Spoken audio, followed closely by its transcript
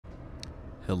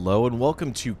Hello and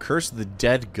welcome to Curse of the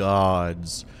Dead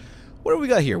Gods. What do we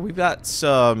got here? We've got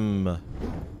some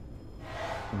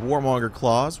Warmonger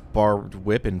Claws, Barbed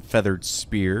Whip, and Feathered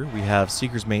Spear. We have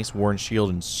Seeker's Mace, Worn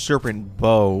Shield, and Serpent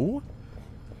Bow.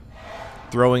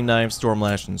 Throwing Knife,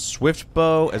 Stormlash, and Swift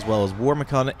Bow, as well as War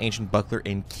Makana, Ancient Buckler,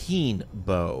 and Keen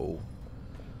Bow.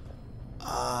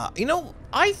 You know,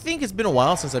 I think it's been a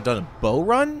while since I've done a bow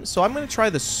run, so I'm going to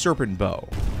try the Serpent Bow.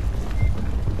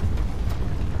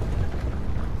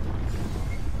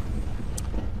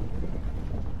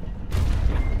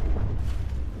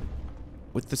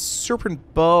 With the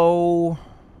Serpent Bow,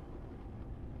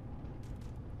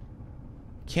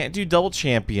 can't do double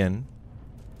champion.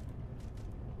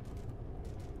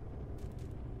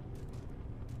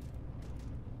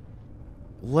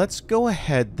 Let's go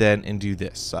ahead then and do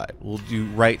this side. We'll do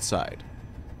right side.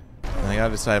 And I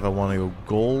gotta decide if I want to go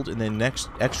gold and then next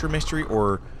extra mystery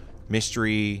or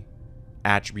mystery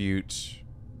attribute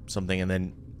something, and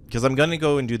then because I'm gonna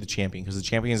go and do the champion because the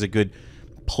champion is a good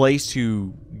place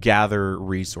to gather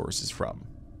resources from.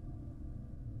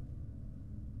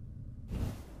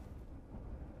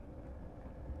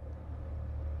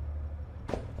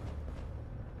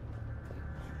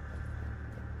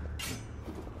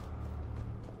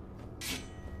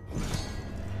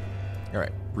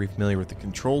 Alright, familiar with the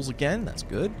controls again, that's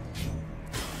good.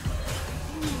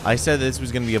 I said this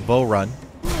was going to be a bow run.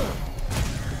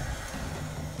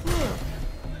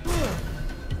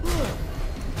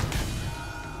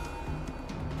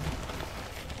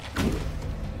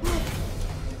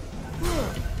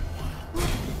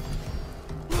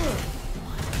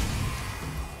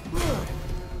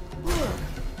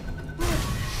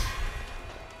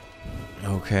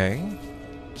 Okay.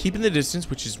 Keeping the distance,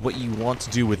 which is what you want to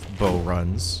do with bow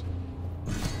runs.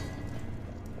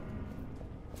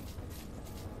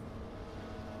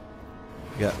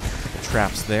 We got a couple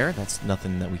traps there. That's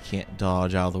nothing that we can't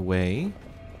dodge out of the way.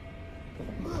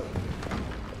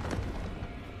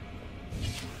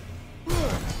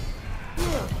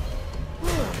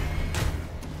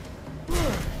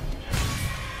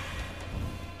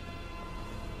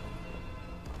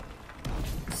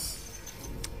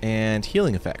 And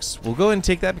healing effects. We'll go ahead and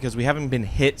take that because we haven't been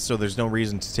hit, so there's no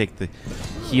reason to take the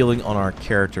healing on our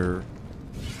character.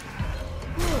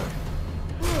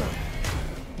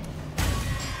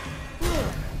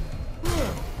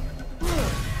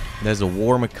 There's a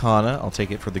War Makana. I'll take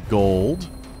it for the gold.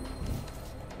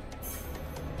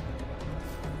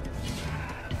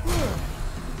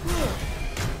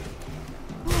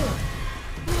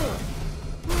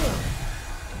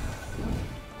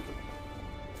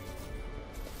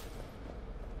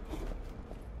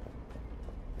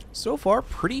 So far,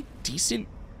 pretty decent,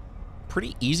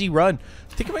 pretty easy run.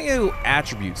 I think I'm going to go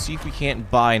attribute, see if we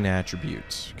can't buy an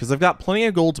attribute. Because I've got plenty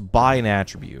of gold to buy an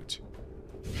attribute.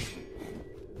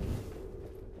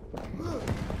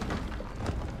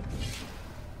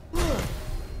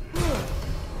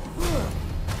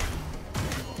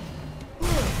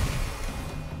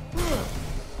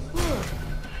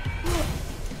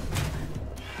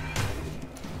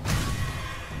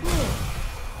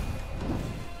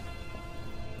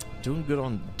 Doing good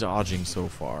on dodging so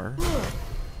far.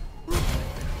 Let's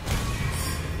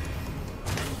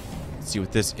see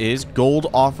what this is.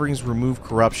 Gold offerings remove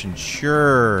corruption.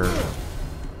 Sure.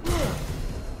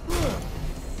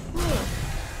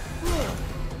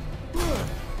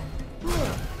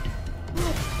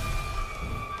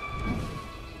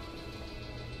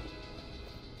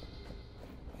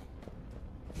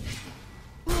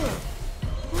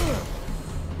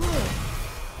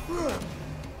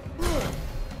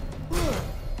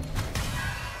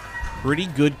 Pretty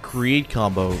good create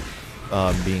combo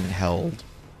being held.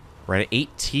 Right at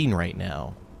 18 right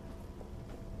now.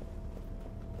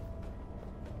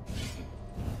 In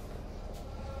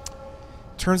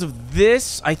terms of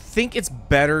this, I think it's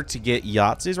better to get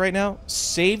Yahtzees right now.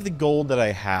 Save the gold that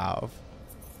I have.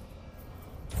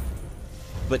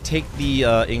 But take the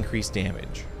increased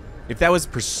damage. If that was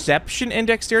perception and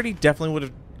dexterity, definitely would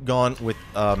have gone with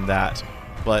that.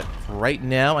 But for right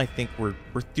now, I think we're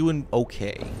doing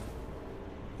okay.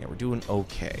 Yeah, we're doing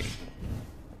okay.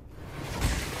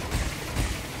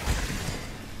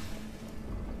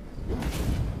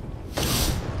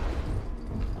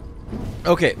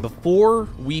 Okay, before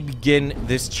we begin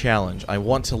this challenge, I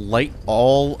want to light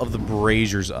all of the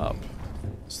braziers up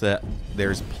so that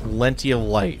there's plenty of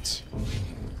light.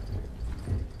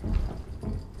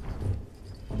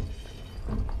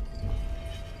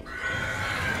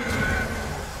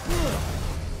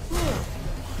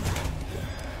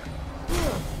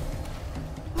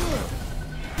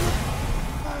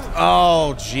 Oh,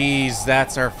 Oh, geez,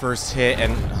 that's our first hit,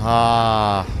 and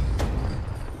I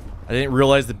didn't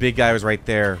realize the big guy was right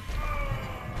there.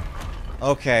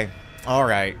 Okay, all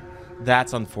right.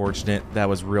 That's unfortunate. That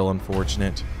was real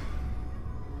unfortunate.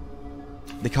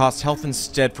 They cost health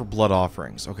instead for blood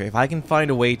offerings. Okay, if I can find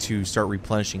a way to start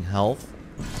replenishing health,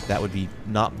 that would be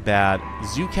not bad.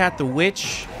 Zoocat the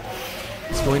Witch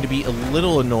is going to be a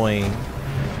little annoying.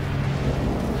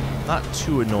 Not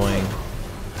too annoying.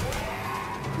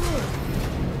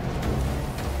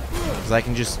 Because I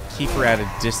can just keep her at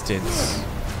a distance.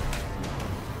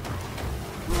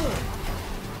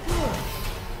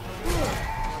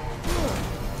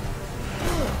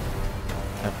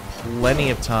 I have plenty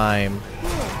of time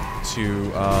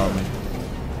to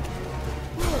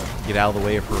get out of the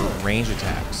way of her range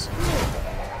attacks.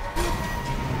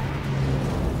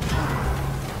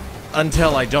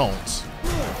 Until I don't.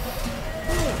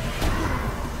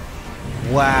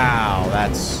 Wow,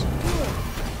 that's...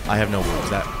 I have no words.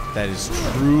 That is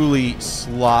truly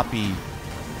sloppy.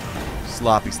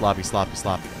 Sloppy, sloppy, sloppy,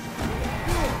 sloppy.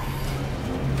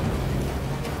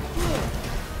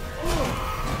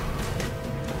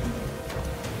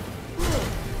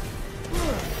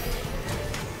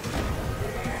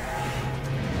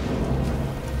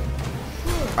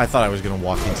 I thought I was going to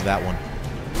walk into that one.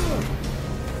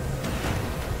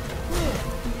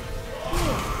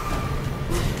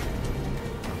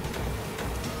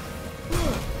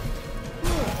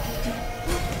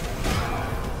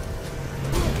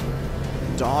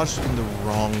 Dodged in the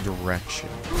wrong direction.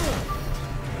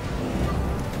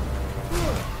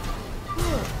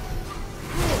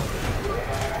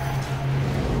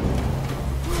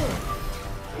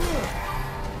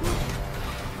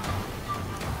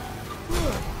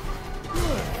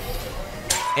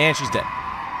 And she's dead.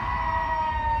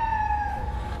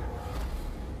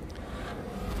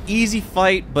 Easy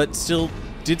fight, but still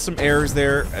did some errors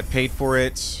there. I paid for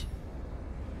it.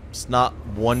 It's not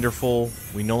wonderful.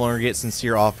 We no longer get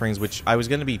sincere offerings, which I was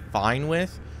going to be fine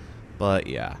with. But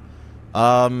yeah.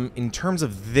 In terms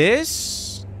of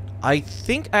this, I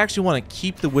think I actually want to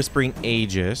keep the Whispering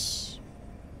Aegis.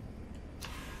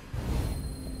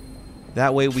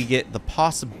 That way we get the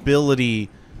possibility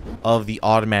of the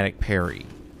automatic parry.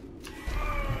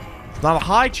 It's not a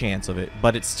high chance of it,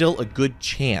 but it's still a good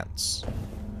chance.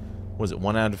 Was it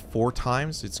 1 out of 4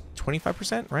 times? It's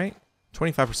 25%, right?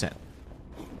 25%.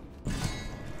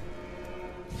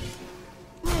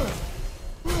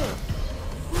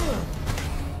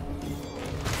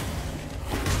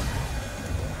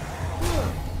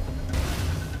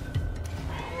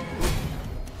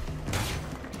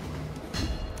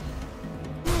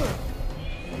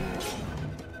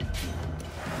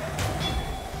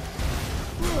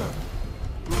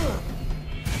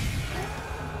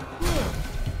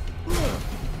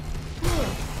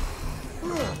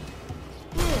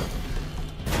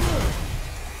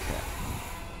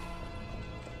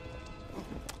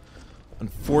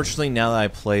 Unfortunately, now that I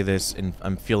play this, and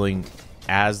I'm feeling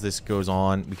as this goes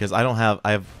on, because I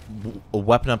have a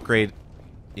weapon upgrade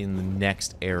in the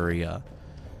next area,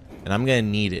 and I'm gonna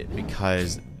need it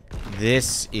because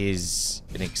this is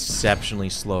an exceptionally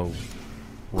slow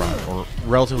run, or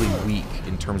relatively weak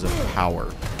in terms of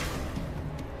power.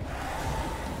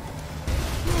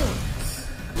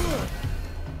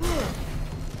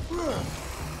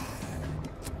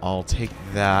 I'll take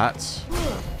that.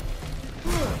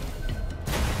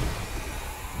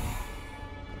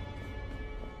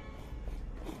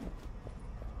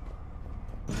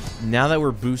 Now that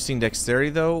we're boosting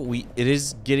dexterity, though, it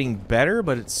is getting better,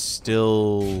 but it's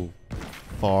still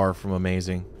far from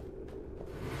amazing.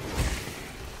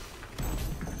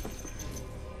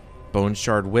 Bone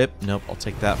Shard Whip. Nope, I'll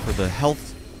take that for the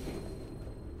health.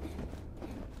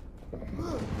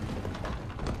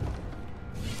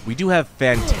 We do have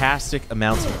fantastic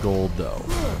amounts of gold, though.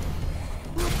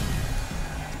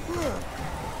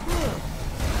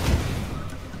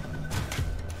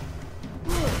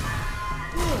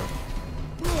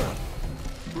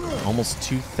 Almost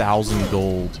 2,000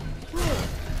 gold. I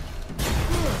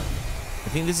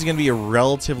think this is going to be a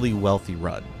relatively wealthy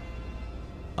run.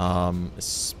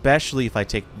 Especially if I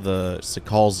take the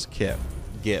Sakal's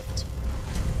gift.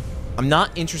 I'm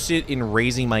not interested in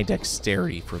raising my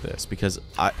dexterity for this, because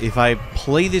if I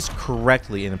play this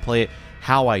correctly and play it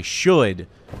how I shouldn't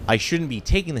be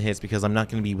taking the hits, because I'm not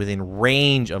going to be within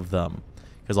range of them.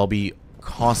 Because I'll be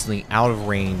constantly out of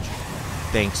range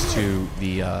thanks to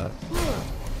the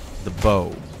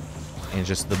bow and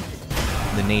just the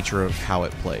nature of how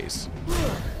it plays.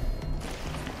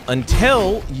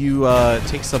 Until you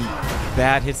take some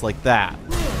bad hits like that.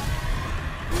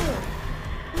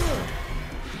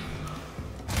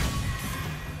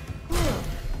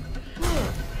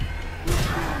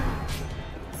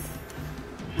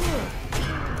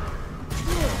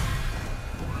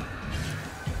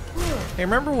 Hey,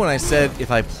 remember when I said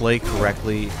if I play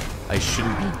correctly, I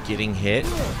shouldn't be getting hit?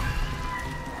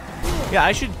 Yeah,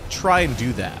 I should try and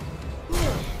do that.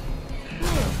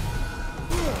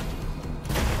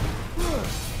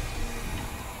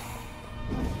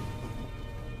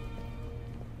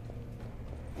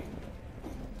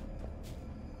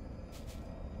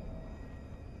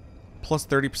 Plus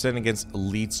 30% against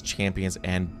elites, champions,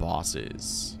 and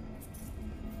bosses.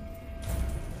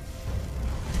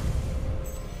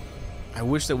 I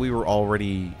wish that we were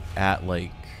already at,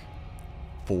 like,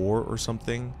 4 or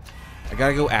something. I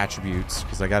gotta go attributes,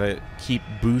 because I gotta keep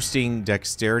boosting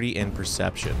dexterity and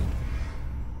perception.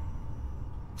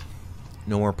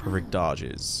 No more perfect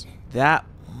dodges. That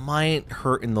might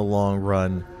hurt in the long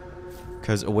run,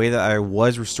 because a way that I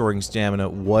was restoring stamina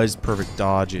was perfect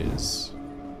dodges.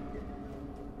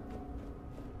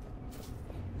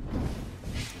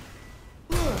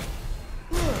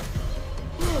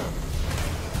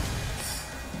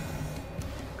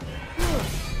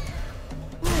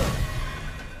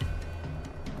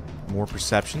 More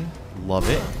perception. Love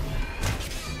it.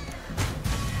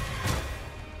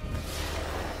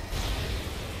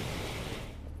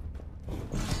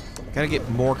 Gotta get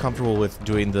more comfortable with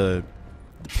doing the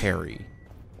parry.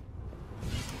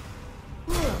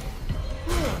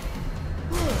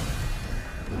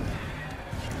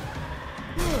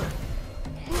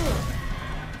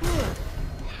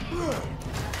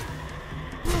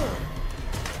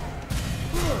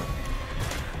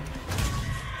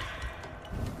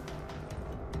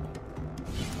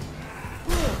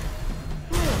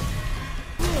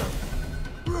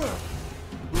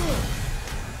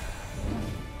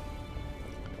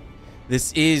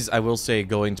 This is, I will say,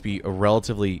 going to be a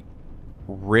relatively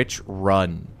rich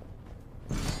run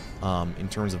in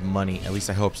terms of money. At least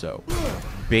I hope so.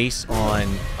 Based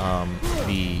on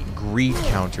the greed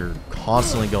counter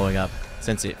constantly going up,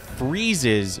 since it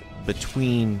freezes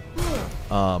between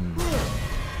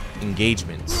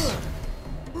engagements.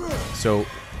 So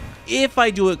if I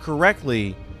do it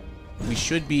correctly, we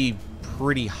should be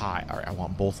pretty high. All right, I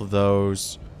want both of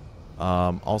those.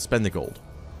 I'll spend the gold.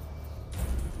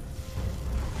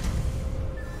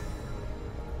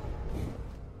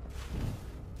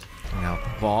 Now,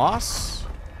 boss.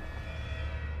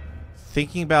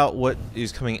 Thinking about what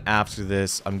is coming after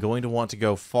this, I'm going to want to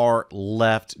go far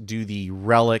left, do the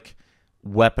relic,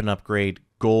 weapon upgrade,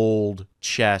 gold,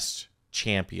 chest,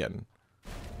 champion.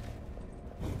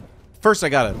 First, I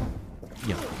gotta,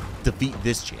 you know, defeat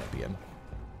this champion.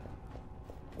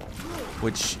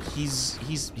 Which, he's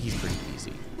pretty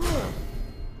easy.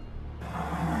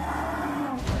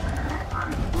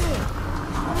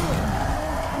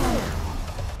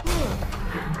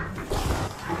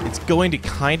 It's going to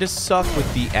kind of suck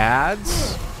with the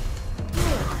ads.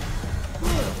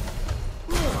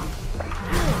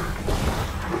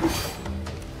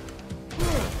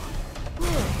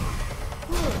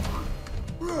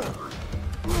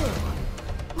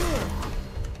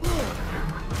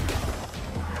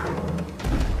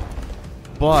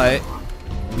 But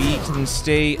we can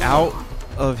stay out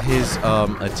of his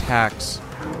attacks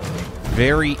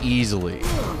very easily.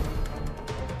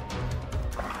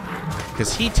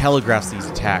 Because he telegraphs these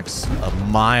attacks a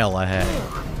mile ahead.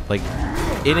 Like,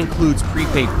 it includes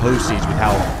prepaid postage with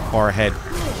how far ahead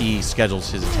he schedules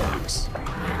his attacks.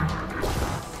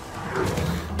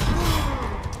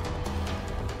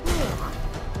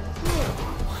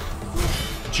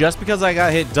 Just because I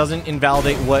got hit doesn't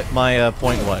invalidate what my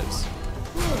point was.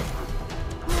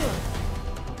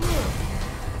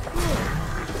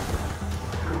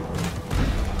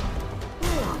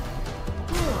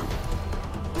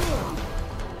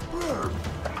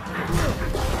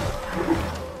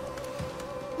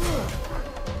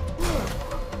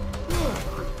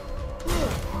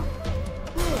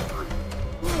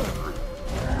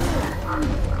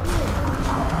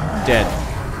 Dead.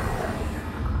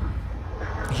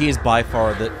 He is by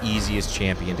far the easiest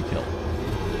champion to kill.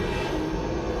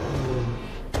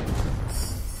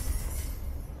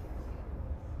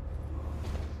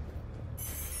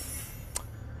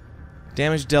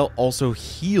 Damage dealt also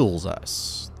heals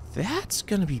us. That's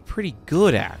gonna be pretty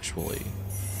good, actually.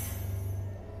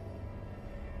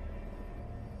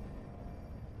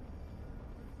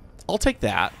 I'll take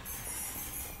that.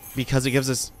 Because it gives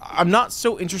us... I'm not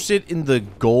so interested in the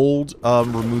gold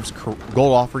gold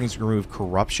offerings remove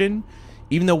corruption.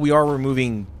 Even though we are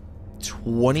removing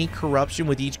 20 corruption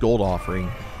with each gold offering.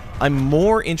 I'm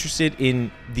more interested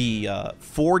in the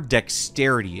 4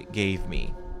 dexterity it gave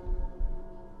me.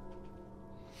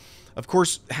 Of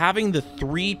course, having the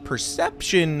 3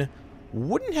 perception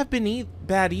wouldn't have been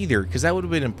bad either. Because that would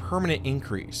have been a permanent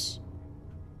increase.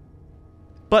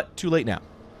 but too late now.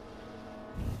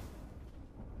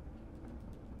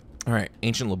 Alright,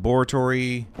 Ancient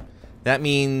Laboratory. That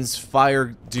means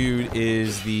Fire Dude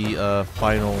is the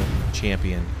final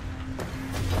champion.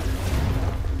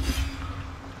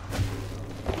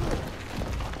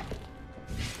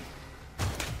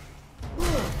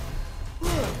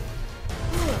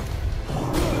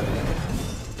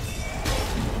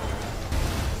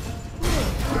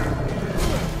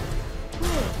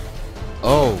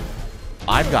 Oh,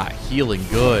 I've got healing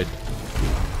good.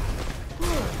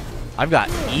 I've got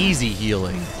easy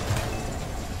healing.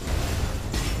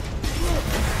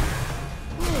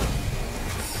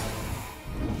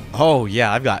 Oh,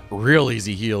 yeah, I've got real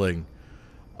easy healing.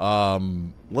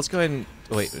 Let's go ahead and...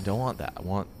 Wait, I don't want that. I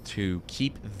want to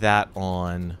keep that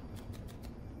on.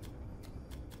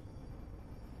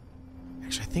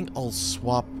 Actually, I think I'll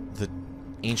swap the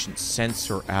Ancient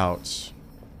Sensor out.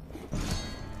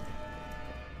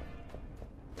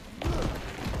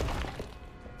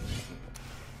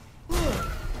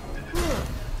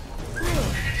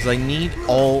 Because I need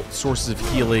all sources of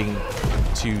healing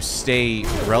to stay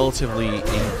relatively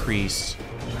increased.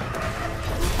 Yeah,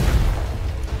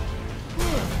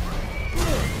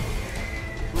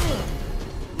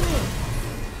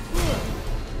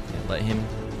 let him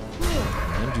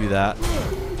do that.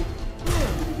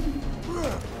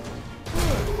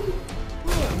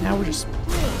 Now we're just...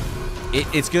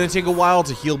 It's going to take a while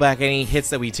to heal back any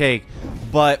hits that we take,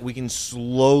 but we can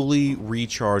slowly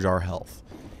recharge our health.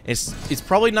 It's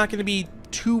probably not going to be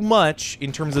too much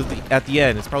in terms of at the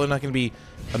end. It's probably not going to be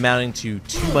amounting to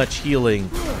too much healing,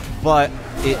 but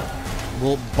it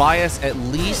will buy us at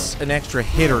least an extra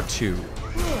hit or two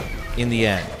in the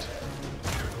end.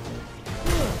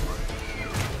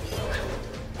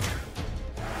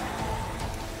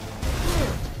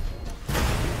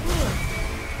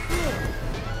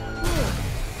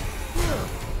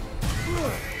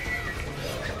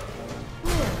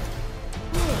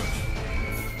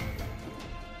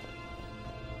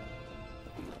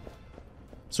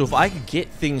 So if I could get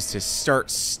things to start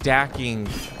stacking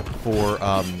for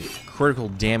critical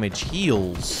damage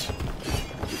heals,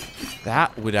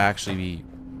 that would actually be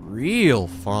real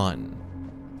fun.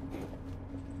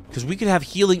 Because we could have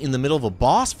healing in the middle of a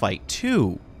boss fight,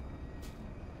 too.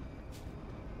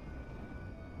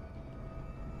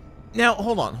 Now,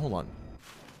 hold on.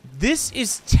 This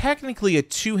is technically a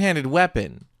two-handed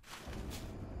weapon.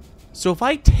 So if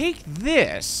I take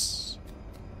this...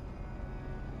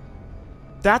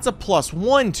 That's a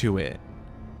 +1 to it.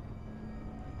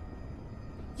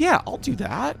 Yeah, I'll do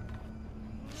that.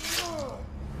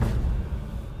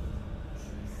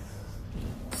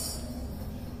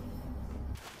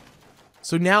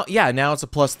 So now, yeah, now it's a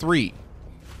 +3.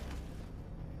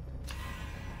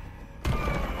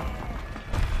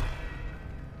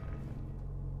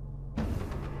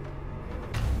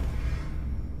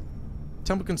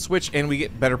 Tempo can switch and we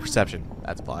get better perception.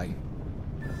 That's fine.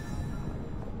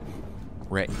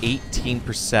 We're at 18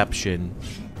 perception.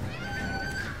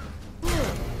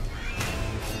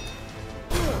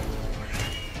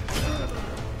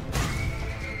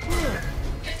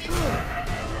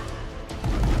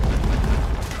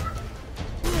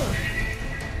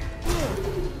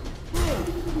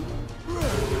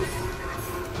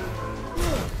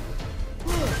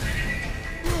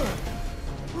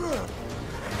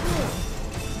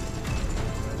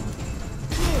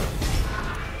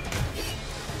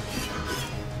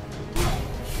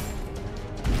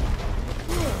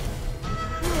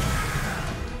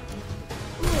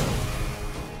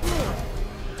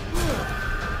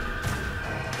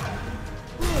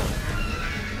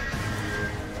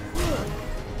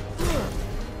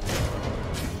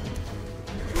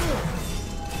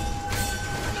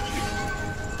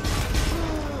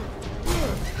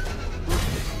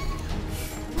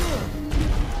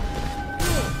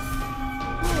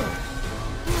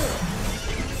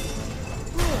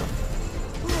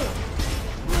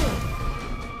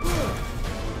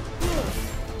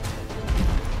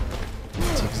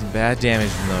 Bad damage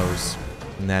from those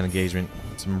in that engagement.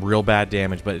 Some real bad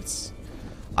damage, but it's...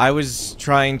 I was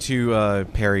trying to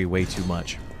parry way too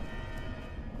much.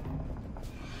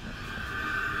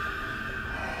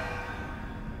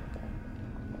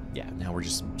 Yeah, now we're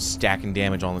just stacking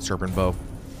damage on the Serpent Bow.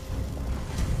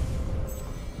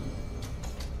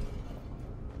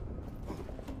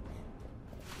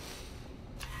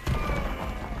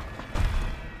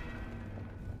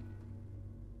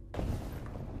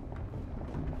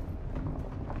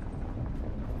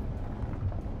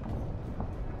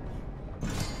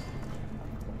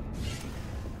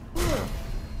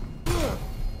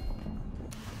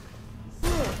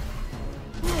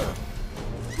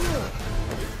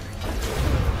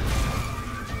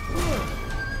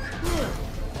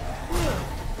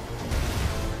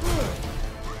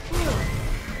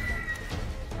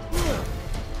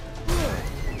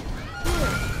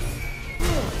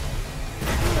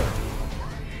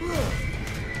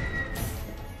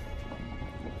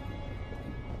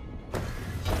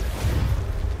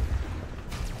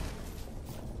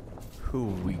 Who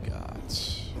we got?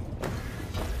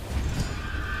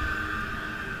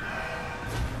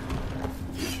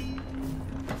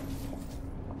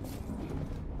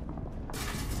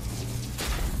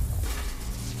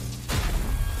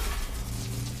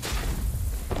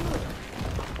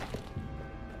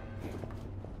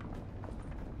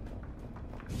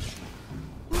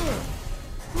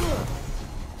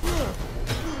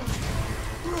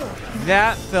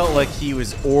 That felt like he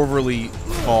was overly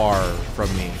far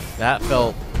from me. That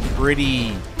felt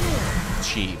pretty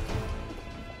cheap.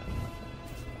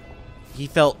 He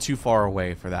felt too far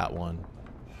away for that one.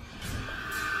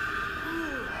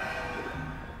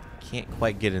 Can't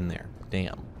quite get in there.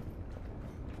 Damn.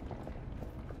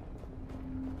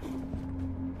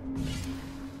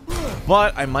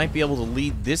 But I might be able to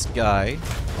lead this guy.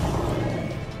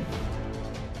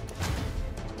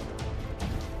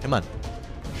 Come on.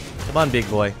 Come on, big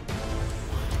boy.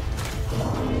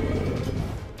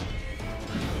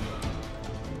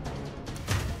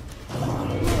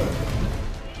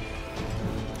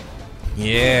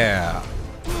 Yeah.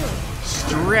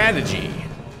 Strategy.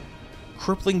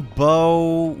 Crippling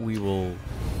bow. We will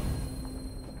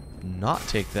not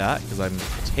take that because I'm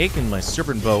taking my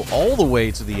serpent bow all the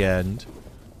way to the end.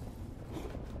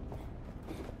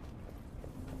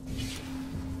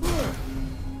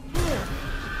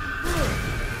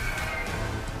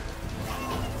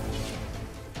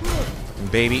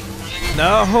 Baby.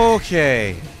 No,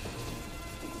 okay.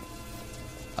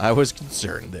 I was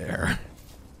concerned there.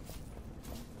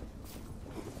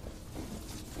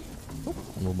 Oh,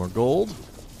 a little more gold.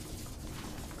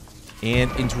 And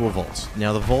into a vault.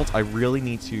 Now the vault, I really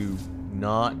need to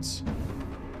not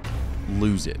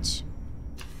lose it.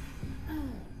 I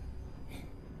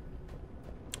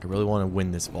really want to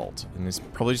win this vault. And it's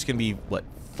probably just going to be, what,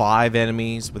 5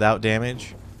 enemies without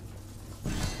damage?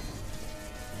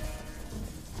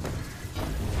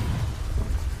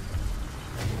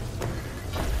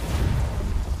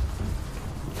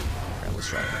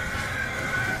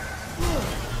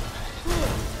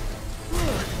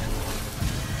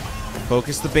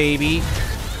 Focus the baby.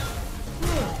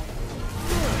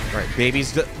 Alright,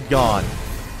 baby's gone.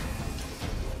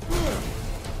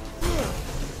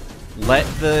 Let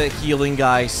the healing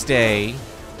guy stay.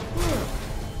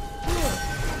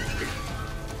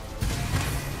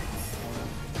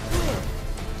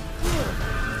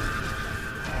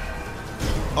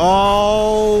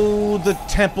 Oh, the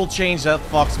temple change, that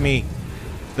fucks me.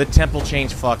 The temple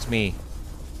change fucks me.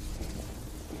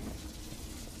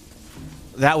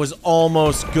 That was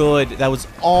almost good. That was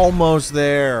almost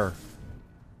there.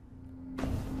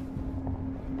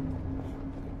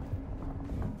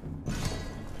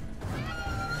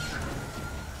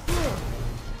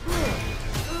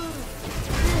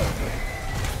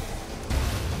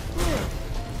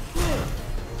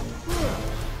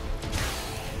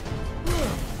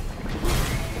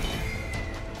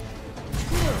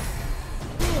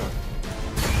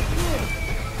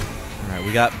 Alright,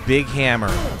 we got Big Hammer.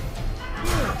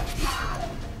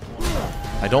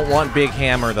 I don't want Big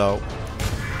Hammer, though.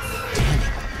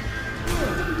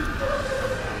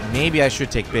 Maybe I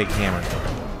should take Big Hammer.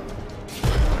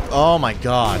 Oh my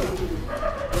god.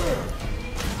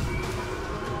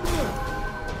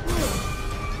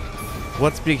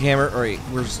 What's Big Hammer? Alright,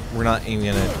 we're not even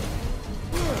gonna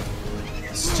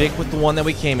stick with the one that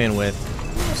we came in with.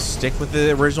 Stick with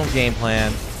the original game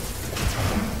plan.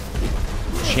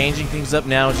 Changing things up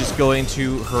now is just going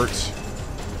to hurt.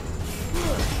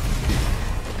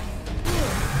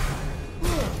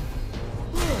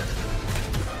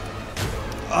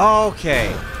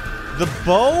 Okay. The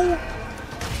bow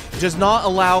does not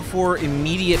allow for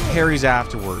immediate parries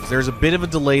afterwards. There's a bit of a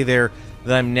delay there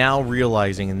that I'm now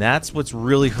realizing, and that's what's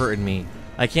really hurting me.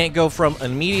 I can't go from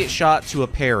an immediate shot to a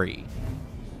parry.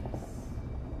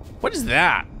 What is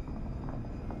that?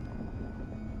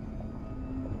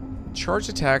 Charged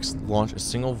attacks launch a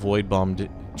single void bomb,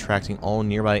 attracting all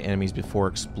nearby enemies before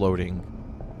exploding.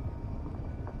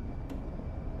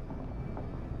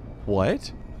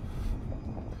 What?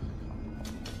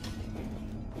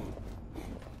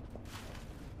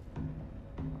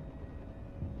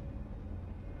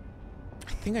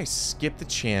 I think I skipped the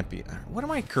champion. What are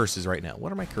my curses right now?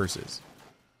 What are my curses?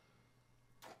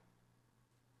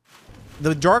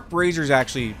 The dark braziers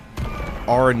actually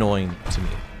are annoying to me,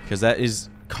 because that is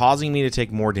causing me to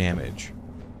take more damage.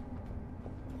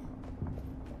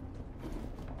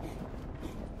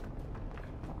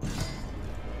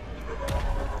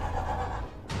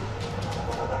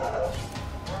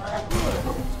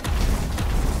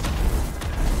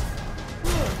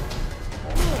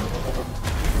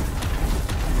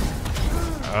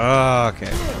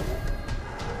 Okay.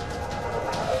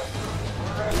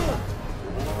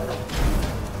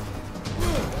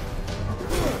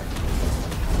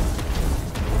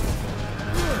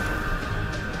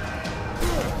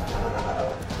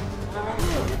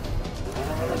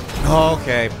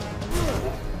 Okay.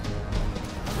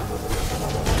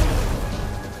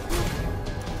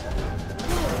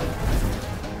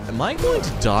 Am I going to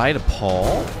die to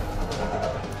Paul?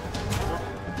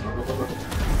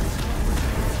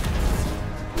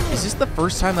 Is this the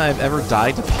first time that I've ever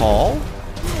died to Paul?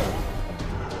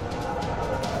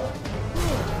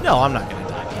 No, I'm not going to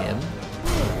die to him.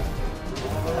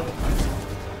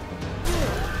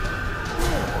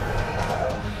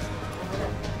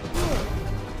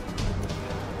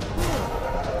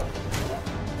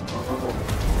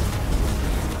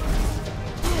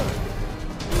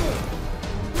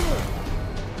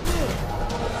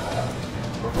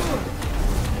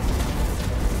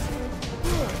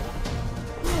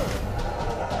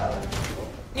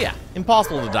 Yeah,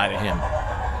 impossible to die to him.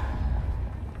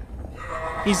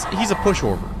 He's a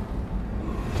pushover.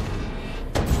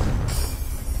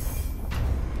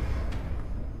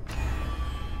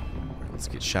 Let's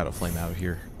get Shadow Flame out of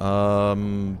here.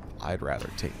 I'd rather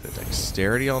take the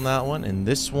dexterity on that one, and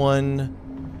this one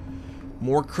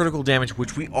more critical damage,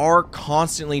 which we are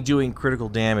constantly doing critical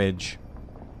damage.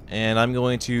 And I'm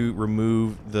going to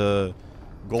remove the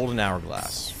golden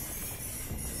hourglass.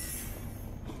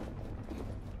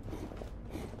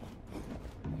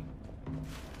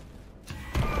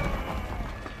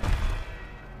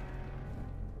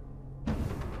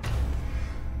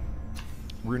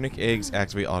 Runic eggs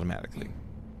activate automatically.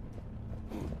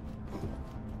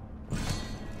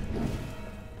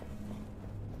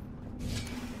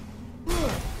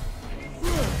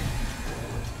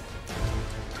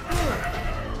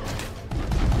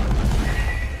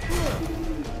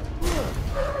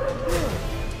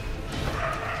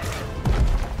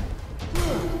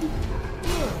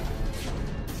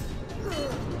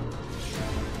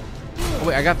 Oh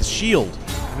wait, I got the shield.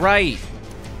 Right.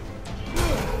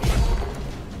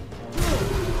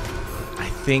 I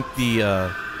think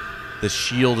the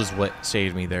shield is what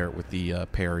saved me there with the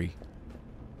parry.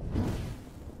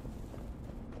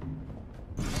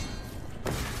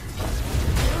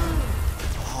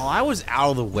 Oh, I was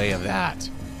out of the way of that.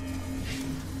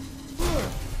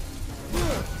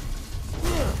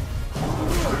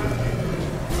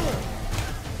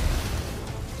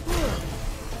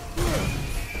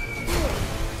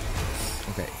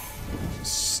 Okay.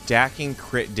 Stacking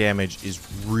crit damage is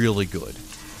really good.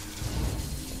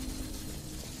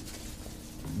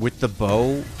 With the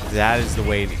bow, that is the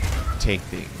way to take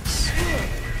things.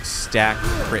 Stack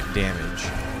crit damage.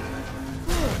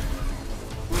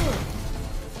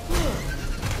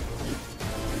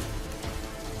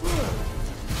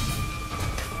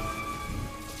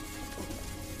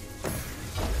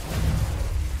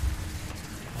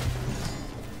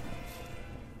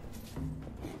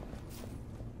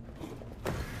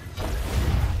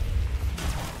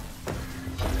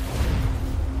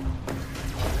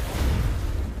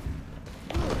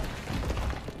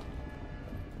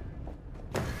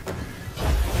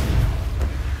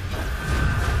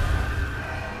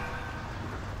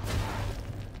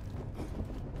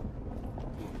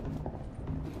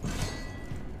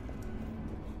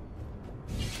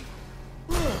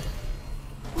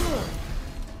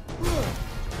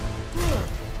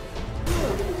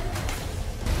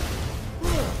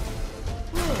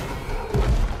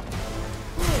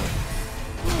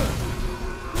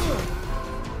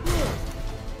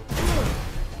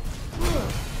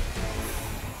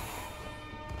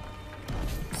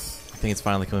 I think it's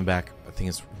finally coming back. I think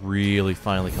it's really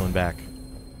finally coming back.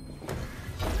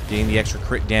 Getting the extra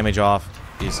crit damage off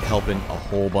is helping a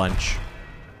whole bunch.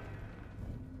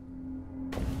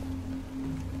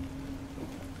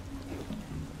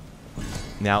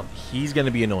 Now, he's going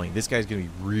to be annoying. This guy's going to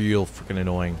be real freaking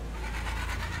annoying.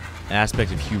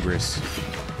 Aspect of hubris.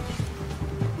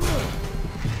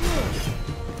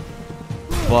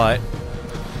 But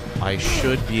I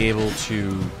should be able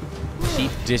to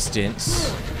keep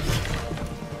distance.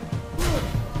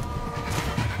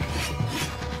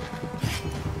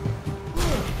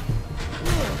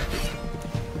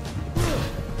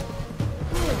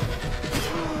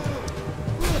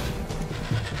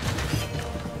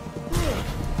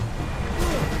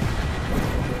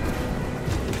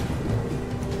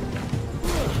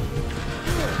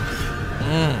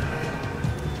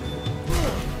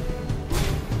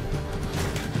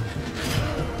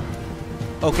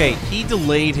 Okay, he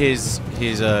delayed his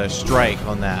strike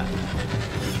on that.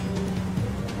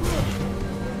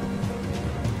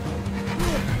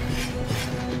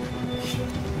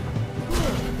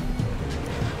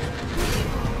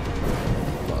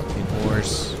 Fucking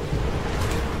horse.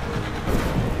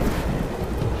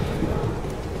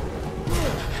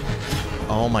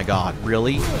 Oh my god,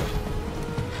 really?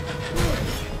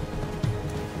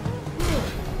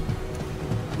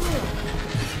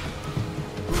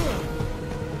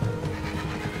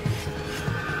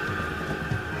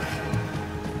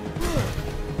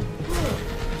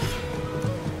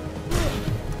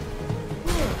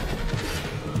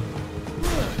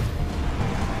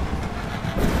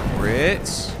 it.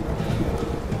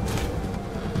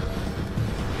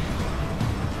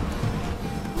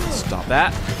 Stop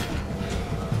that.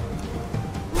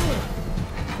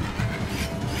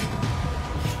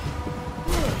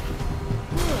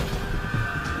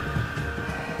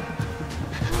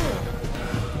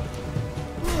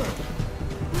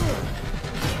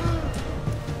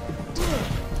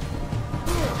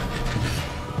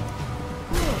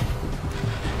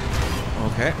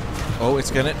 Okay. Oh,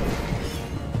 it's gonna...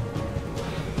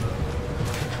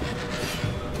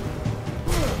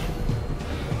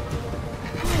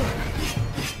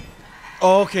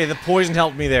 Okay, the poison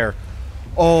helped me there.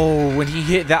 Oh, when he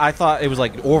hit that, I thought it was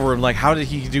like over. I'm like, how did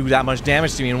he do that much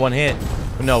damage to me in one hit?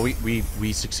 But no,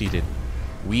 we succeeded.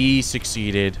 We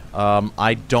succeeded.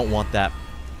 I don't want that.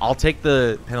 I'll take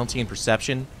the penalty in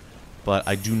perception, but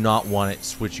I do not want it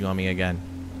switching on me again.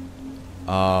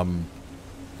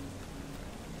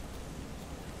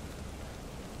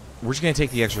 We're just gonna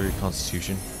take the extra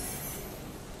Constitution,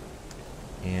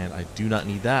 and I do not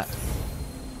need that.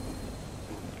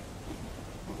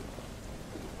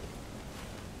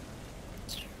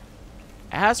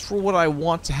 As for what I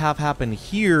want to have happen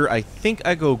here, I think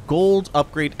I go gold,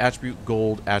 upgrade,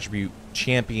 attribute,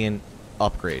 champion,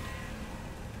 upgrade.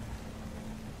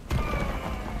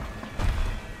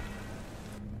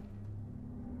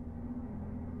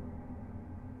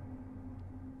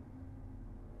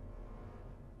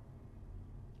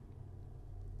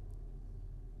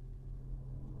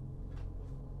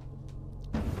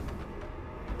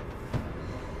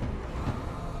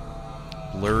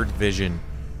 Blurred vision.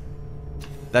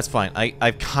 That's fine.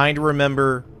 I kind of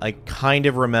remember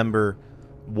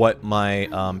what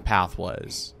my path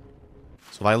was.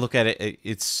 So if I look at it,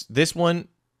 it's this one,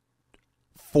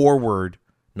 forward,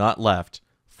 not left.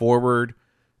 Forward,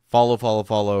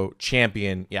 follow,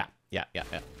 champion. Yeah.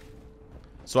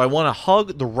 So I want to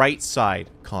hug the right side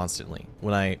constantly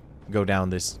when I go down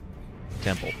this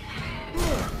temple.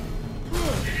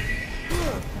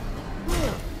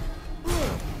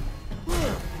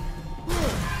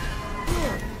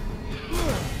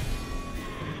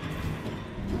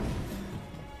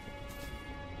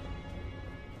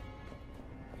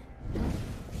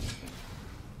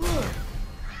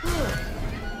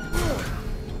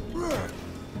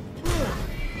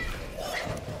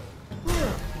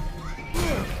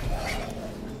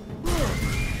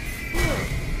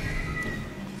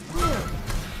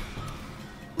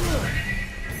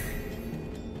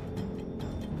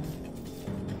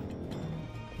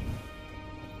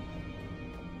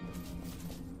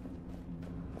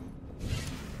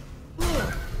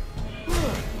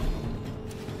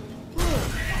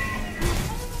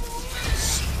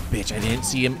 Bitch, I didn't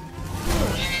see him.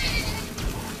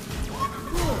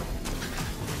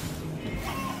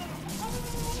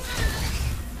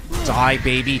 Die,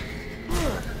 baby.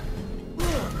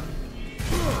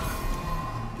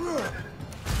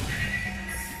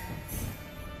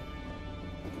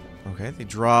 Okay, they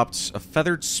dropped a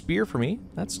feathered spear for me.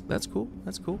 That's cool.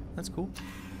 That's cool. That's cool.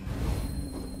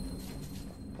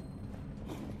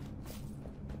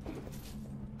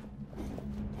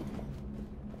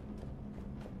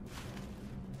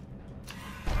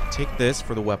 Take this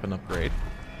for the weapon upgrade.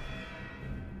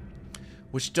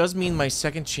 Which does mean my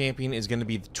second champion is going to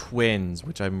be the twins,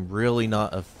 which I'm really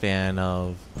not a fan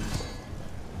of.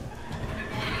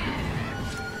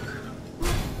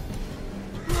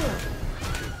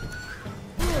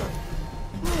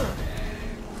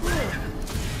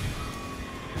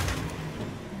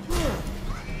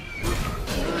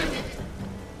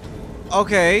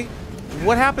 Okay,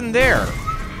 what happened there?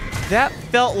 That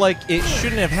felt like it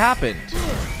shouldn't have happened.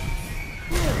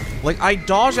 Like, I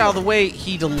dodged out of the way,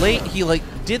 he delayed, he, like,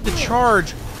 did the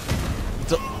charge.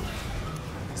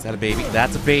 Is that a baby?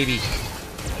 That's a baby.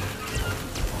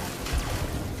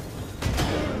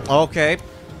 Okay.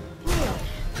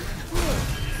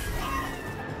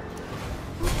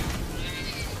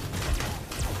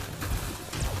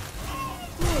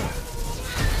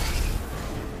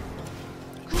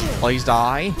 Please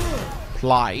die.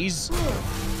 Please.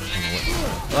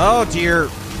 Oh, dear.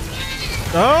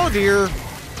 Oh, dear.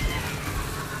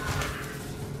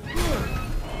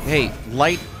 Hey,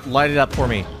 light it up for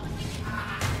me.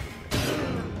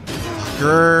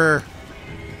 Grr.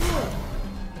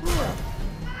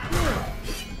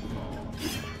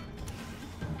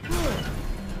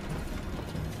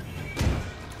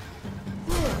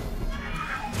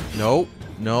 No,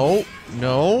 no,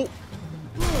 no.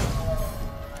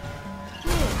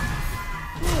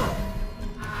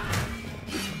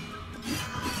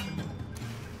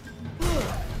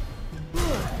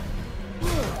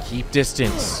 Keep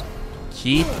distance.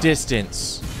 Keep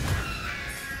distance.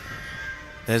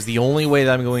 That is the only way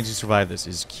that I'm going to survive this,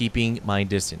 is keeping my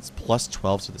distance. Plus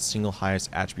 12 to the single highest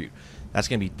attribute. That's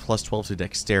going to be plus 12 to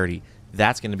dexterity.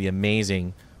 That's going to be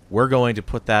amazing. We're going to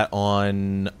put that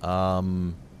on...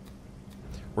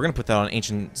 we're going to put that on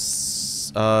Ancient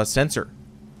Sensor.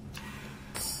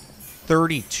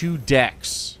 32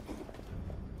 dex.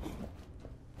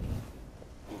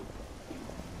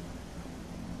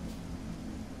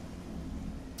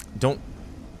 Don't...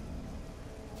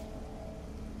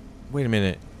 Wait a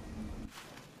minute.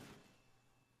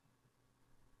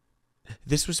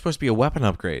 This was supposed to be a weapon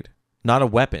upgrade, not a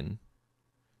weapon.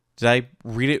 Did I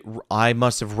read it? I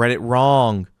must have read it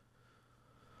wrong.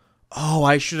 Oh,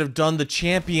 I should have done the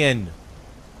champion.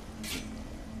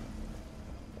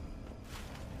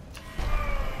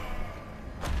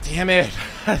 Damn it.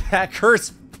 That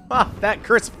curse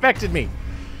affected me.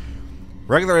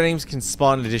 Regular enemies can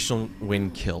spawn an additional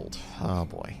when killed. Oh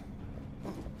boy.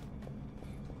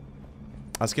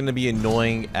 That's going to be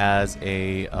annoying as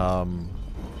a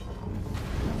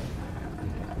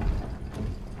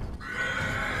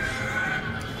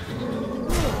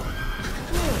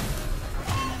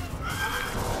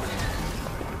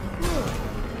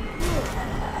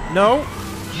No.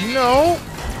 No.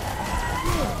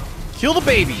 Kill the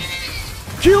baby.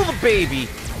 Kill the baby.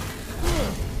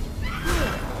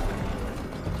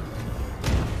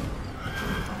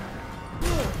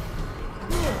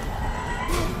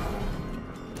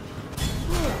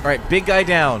 Alright, big guy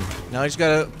down. Now I just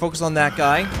gotta focus on that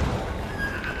guy.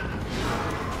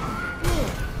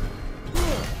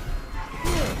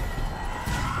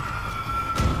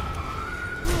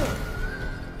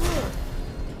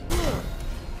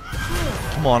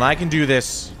 Come on, I can do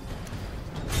this.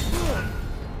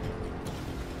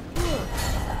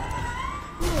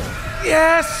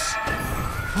 Yes!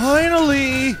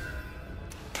 Finally!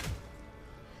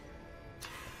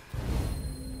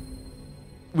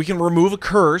 We can remove a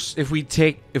curse if we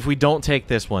don't take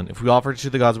this one. If we offer it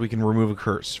to the gods, we can remove a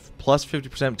curse. Plus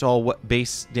 50% to all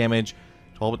base damage,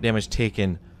 to all damage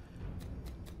taken.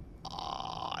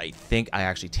 I think I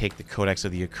actually take the Codex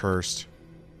of the Accursed.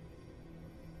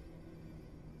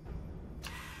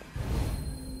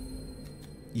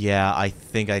 Yeah, I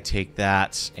think I take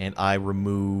that, and I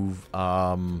remove,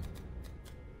 I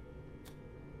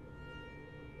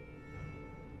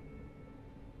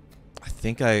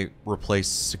think I replace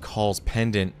Sakal's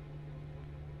pendant.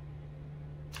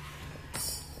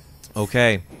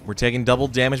 Okay, we're taking double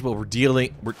damage, but we're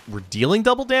dealing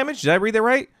double damage? Did I read that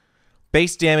right?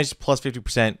 Base damage plus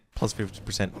 50%, plus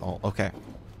 50% all. Okay.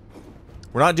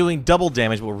 We're not doing double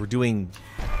damage, but we're doing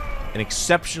an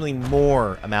exceptionally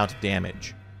more amount of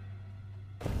damage.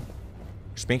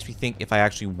 Which makes me think if I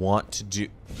actually want to do...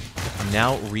 I'm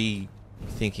now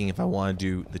rethinking if I want to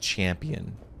do the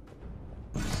champion.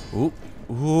 Ooh.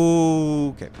 Ooh.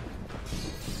 Okay.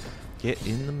 Get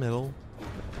in the middle.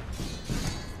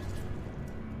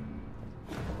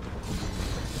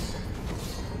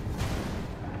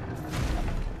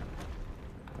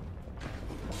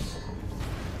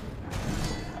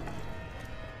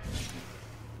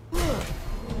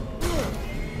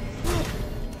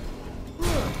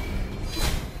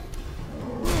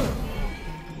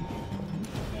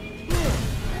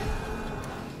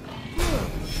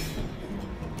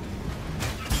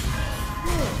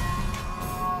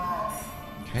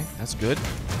 That's good.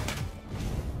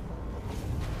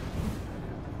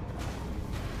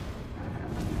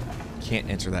 Can't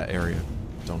enter that area.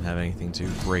 Don't have anything to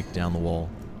break down the wall.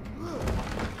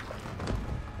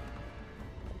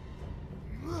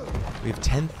 We have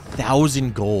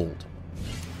 10,000 gold.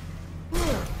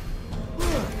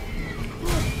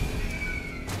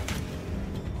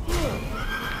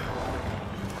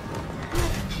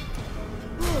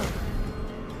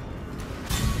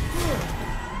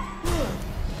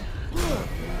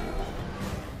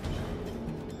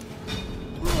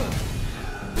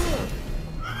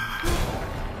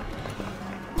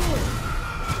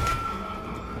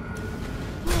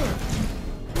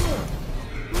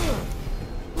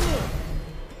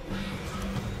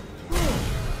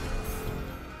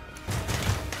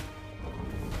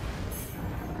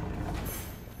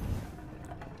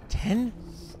 $10,000,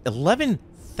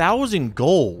 11,000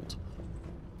 gold.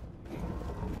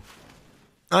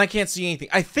 And I can't see anything.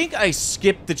 I think I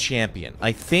skipped the champion.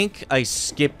 I think I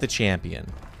skipped the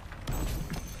champion.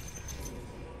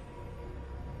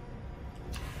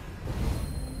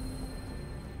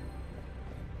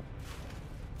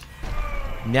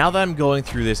 Now that I'm going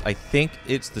through this, I think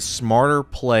it's the smarter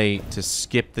play to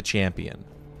skip the champion.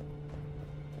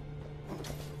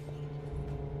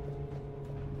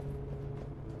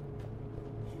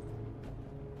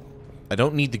 I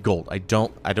don't need the gold. I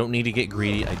don't need to get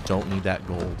greedy. I don't need that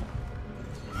gold.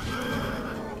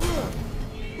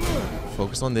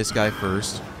 Focus on this guy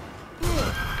first.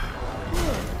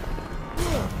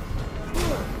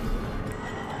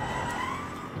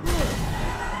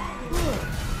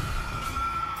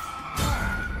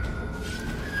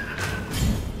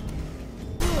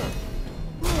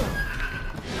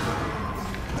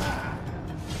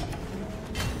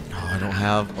 Oh, I don't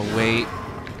have a way.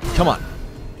 Come on.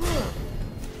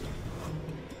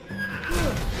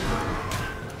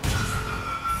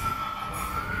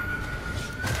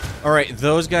 Alright,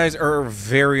 those guys are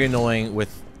very annoying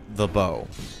with the bow.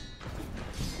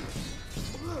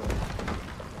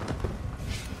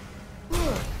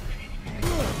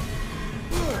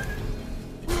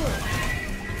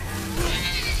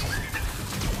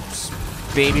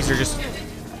 Babies are just...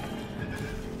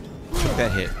 took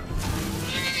that hit.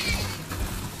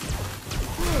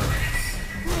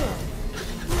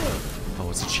 Oh,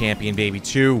 it's a champion baby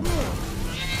too.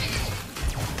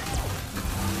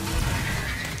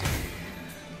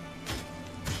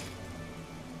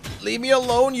 Leave me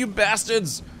alone, you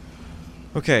bastards!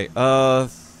 Okay,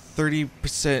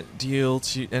 30% deal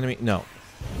to enemy... No.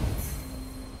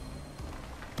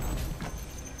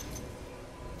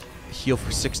 Heal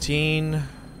for 16.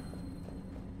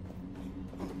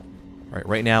 Alright,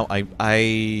 right now,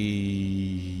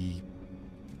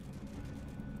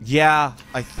 yeah,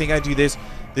 I think I do this.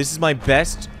 This is my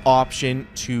best option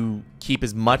to keep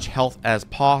as much health as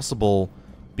possible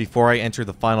before I enter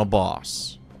the final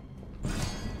boss.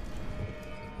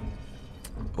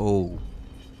 Oh.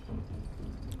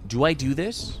 Do I do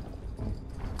this?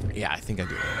 Yeah, I think I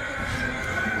do.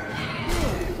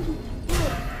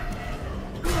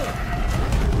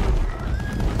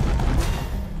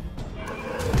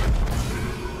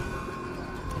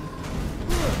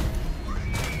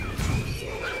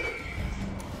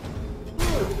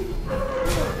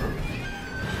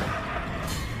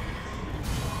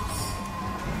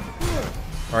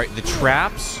 Alright, the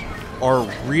traps are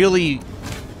really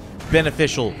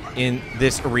beneficial in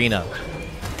this arena.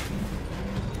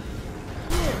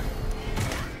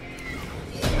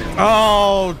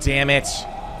 Oh, damn it.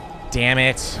 Damn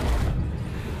it.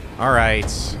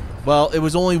 Alright. Well, it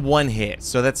was only one hit,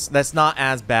 so that's not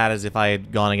as bad as if I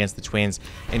had gone against the twins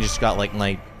and just got, like,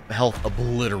 my health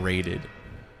obliterated.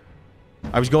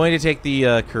 I was going to take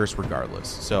the curse regardless.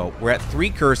 So, we're at 3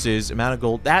 curses, amount of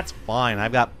gold. That's fine.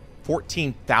 I've got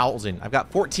 14,000. I've got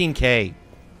 14K.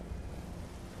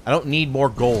 I don't need more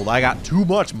gold. I got too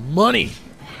much money.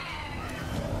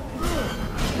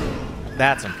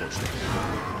 That's unfortunate.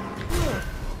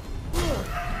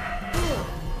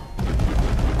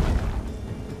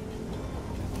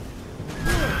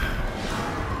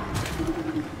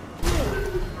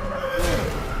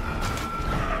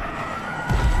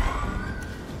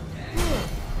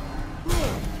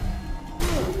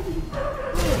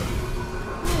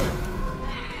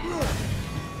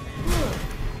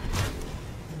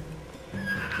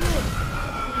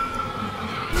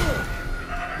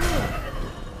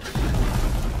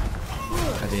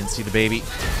 See the baby.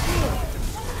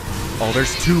 Oh,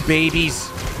 there's 2 babies.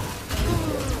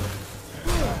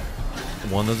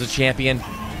 One was a champion.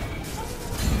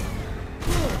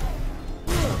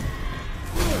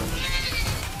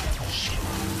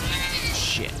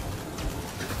 Shit.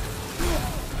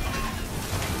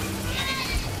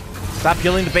 Stop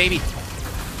killing the baby.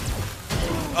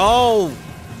 Oh!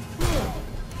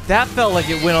 That felt like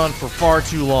it went on for far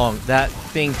too long. That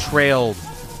thing trailed.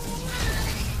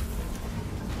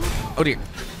 Oh dear.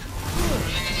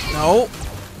 No.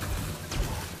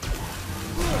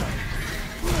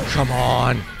 Come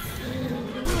on.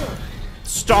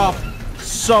 Stop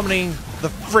summoning the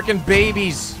frickin'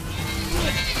 babies.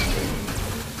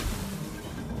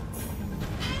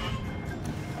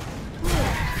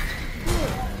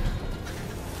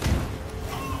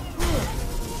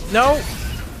 No.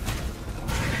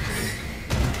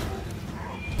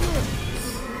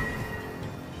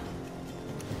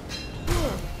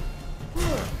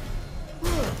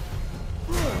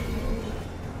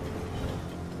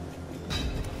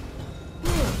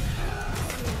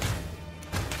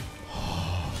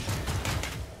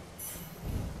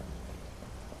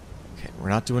 We're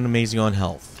not doing amazing on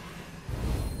health.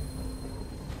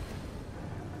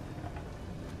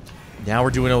 Now we're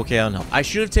doing okay on health. I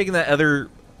should have taken that other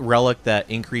relic that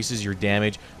increases your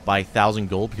damage by 1,000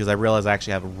 gold because I realized I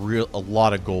actually have a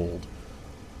lot of gold.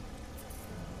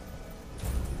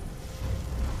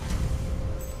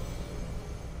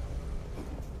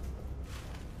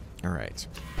 All right.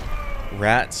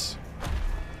 Rat,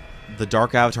 the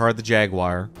Dark Avatar, the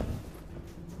Jaguar.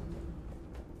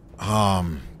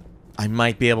 I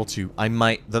might be able to. I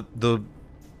might...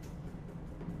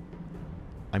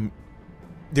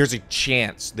 There's a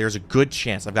chance. There's a good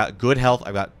chance. I've got good health.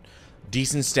 I've got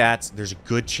decent stats. There's a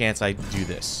good chance I do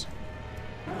this.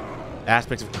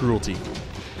 Aspects of cruelty.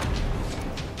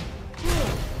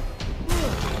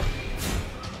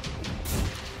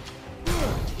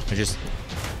 I just...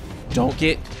 Don't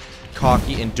get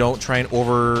cocky and don't try and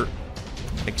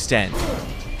overextend.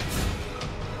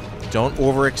 Don't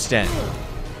overextend.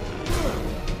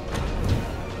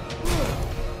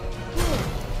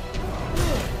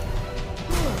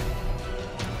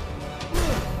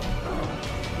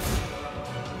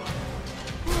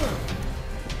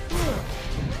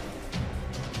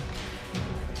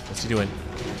 What's he doing?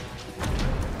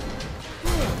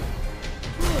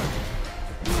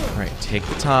 Alright, take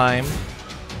the time.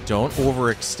 Don't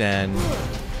overextend.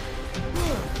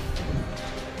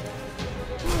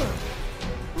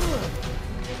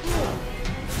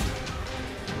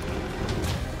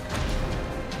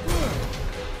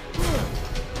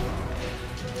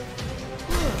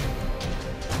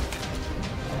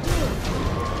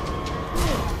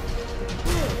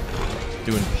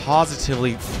 Doing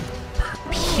positively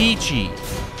peachy.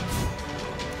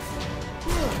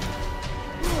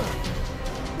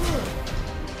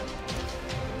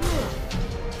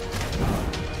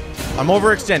 I'm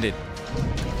overextended.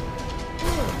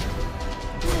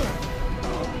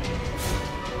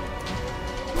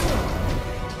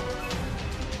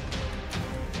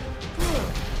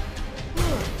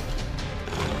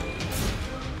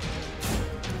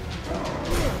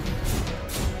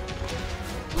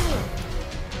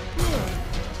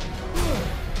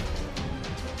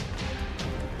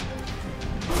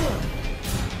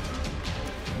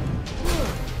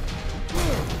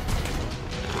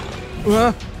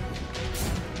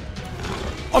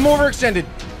 I'm overextended.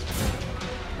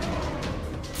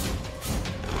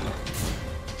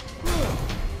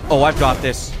 Oh, I've got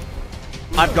this.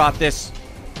 I've got this.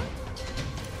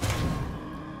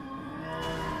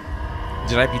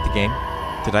 Did I beat the game?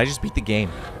 Did I just beat the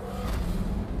game?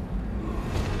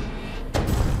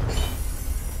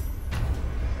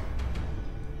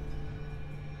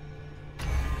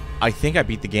 I think I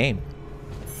beat the game.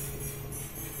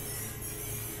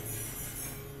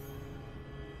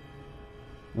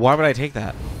 Why would I take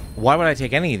that? Why would I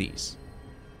take any of these?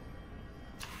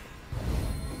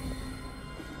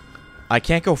 I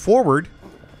can't go forward.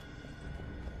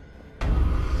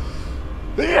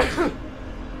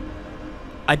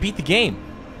 I beat the game.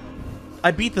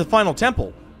 I beat the final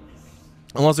temple.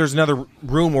 Unless there's another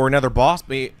room or another boss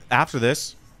after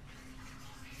this.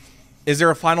 Is there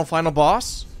a final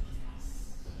boss?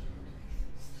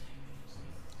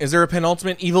 Is there a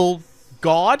penultimate evil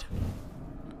god?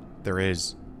 There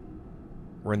is.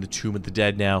 We're in the Tomb of the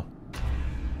Dead now.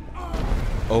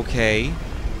 Okay.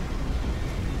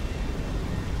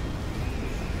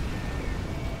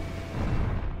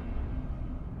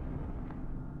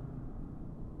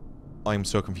 I'm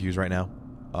so confused right now.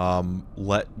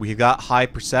 We got high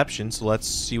perception, so let's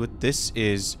see what this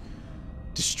is.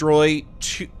 Destroy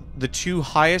the two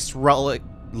highest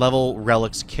level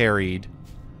relics carried.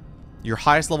 Your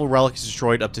highest level relic is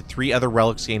destroyed. Up to 3 other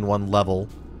relics gain 1 level.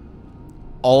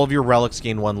 All of your relics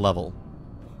gain 1 level.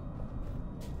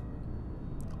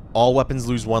 All weapons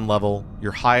lose 1 level.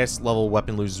 Your highest level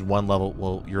weapon loses 1 level.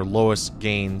 Well, your lowest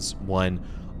gains 1.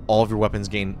 All of your weapons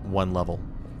gain 1 level.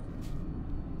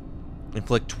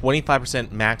 Inflict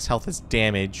 25% max health as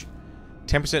damage.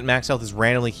 10% max health is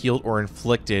randomly healed or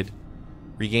inflicted.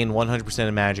 Regain 100%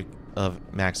 of magic of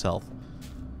max health.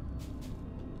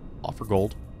 Offer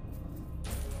gold.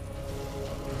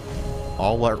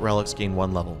 All relics gain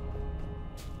 1 level.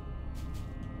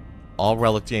 All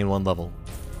relics gain 1 level.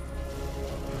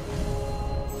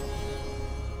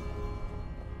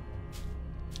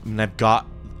 I mean, I've got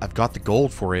the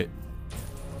gold for it.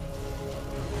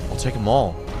 I'll take them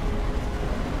all.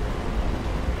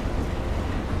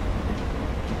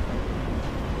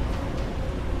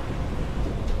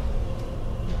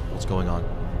 What's going on?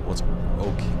 What's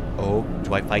okay? Oh,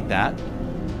 do I fight that?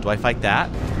 Do I fight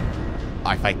that?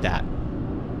 I fight that.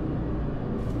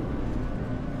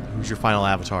 Who's your final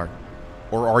avatar?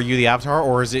 Or are you the avatar,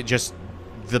 or is it just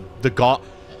the god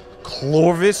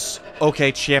Clovis? Okay,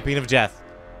 champion of death.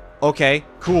 Okay,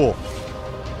 cool.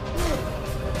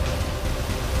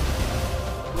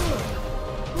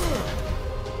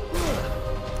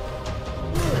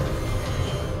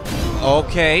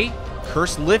 Okay,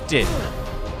 curse lifted.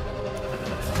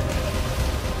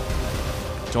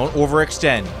 Don't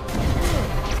overextend.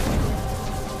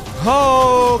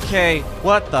 Okay,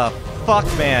 what the fuck,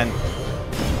 man?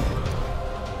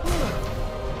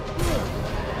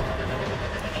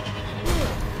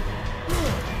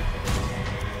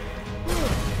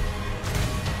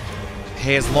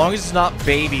 Hey, as long as it's not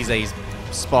babies that he's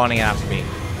spawning after me.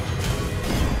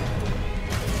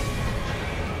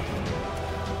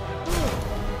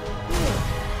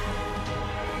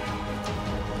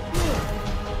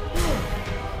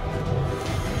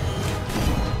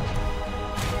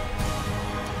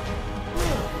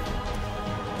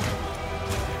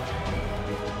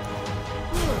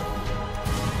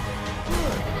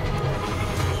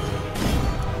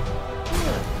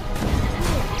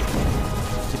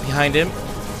 Behind him.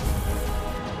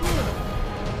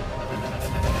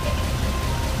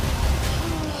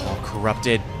 Oh,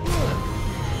 corrupted.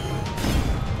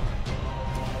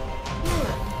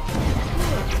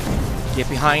 Get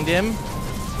behind him.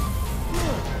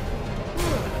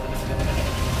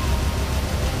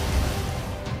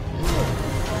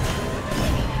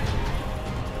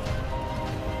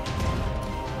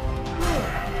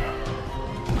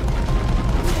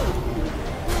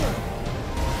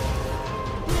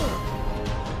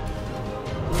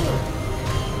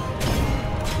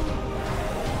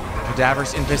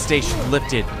 Cadaverous infestation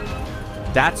lifted.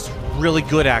 That's really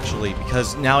good, actually,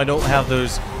 because now I don't have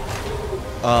those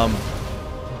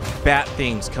bat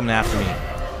things coming after me.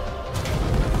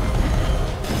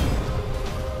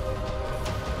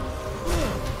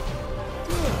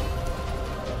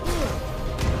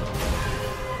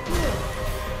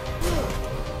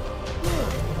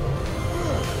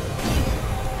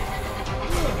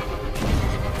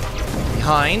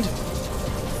 Behind.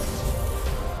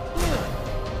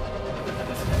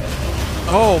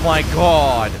 Oh my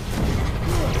god.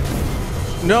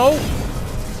 No.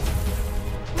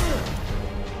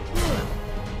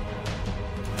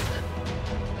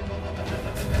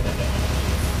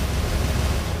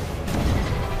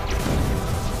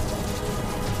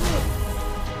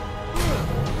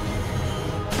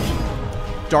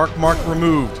 Dark mark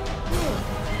removed.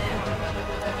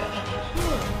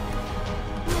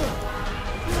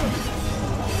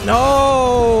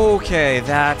 No. Okay,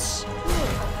 that's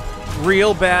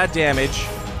real bad damage.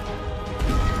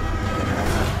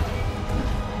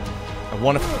 I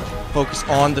want to focus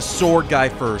on the sword guy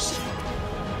first.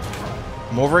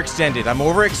 I'm overextended. I'm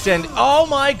overextended. Oh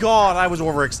my god, I was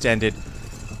overextended.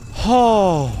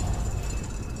 Oh.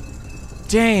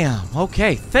 Damn.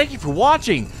 Okay, thank you for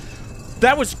watching.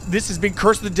 This has been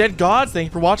Curse of the Dead Gods. Thank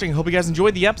you for watching. I hope you guys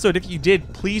enjoyed the episode. If you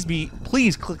did, please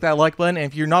click that like button. And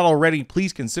if you're not already,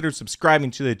 please consider subscribing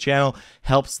to the channel.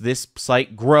 Helps this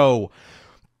site grow.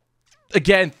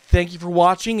 Again, thank you for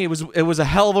watching. It was a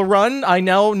hell of a run. I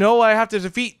now know I have to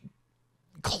defeat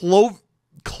Clovis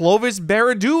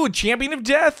Baradu, Champion of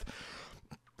Death.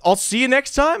 I'll see you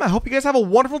next time. I hope you guys have a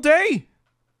wonderful day.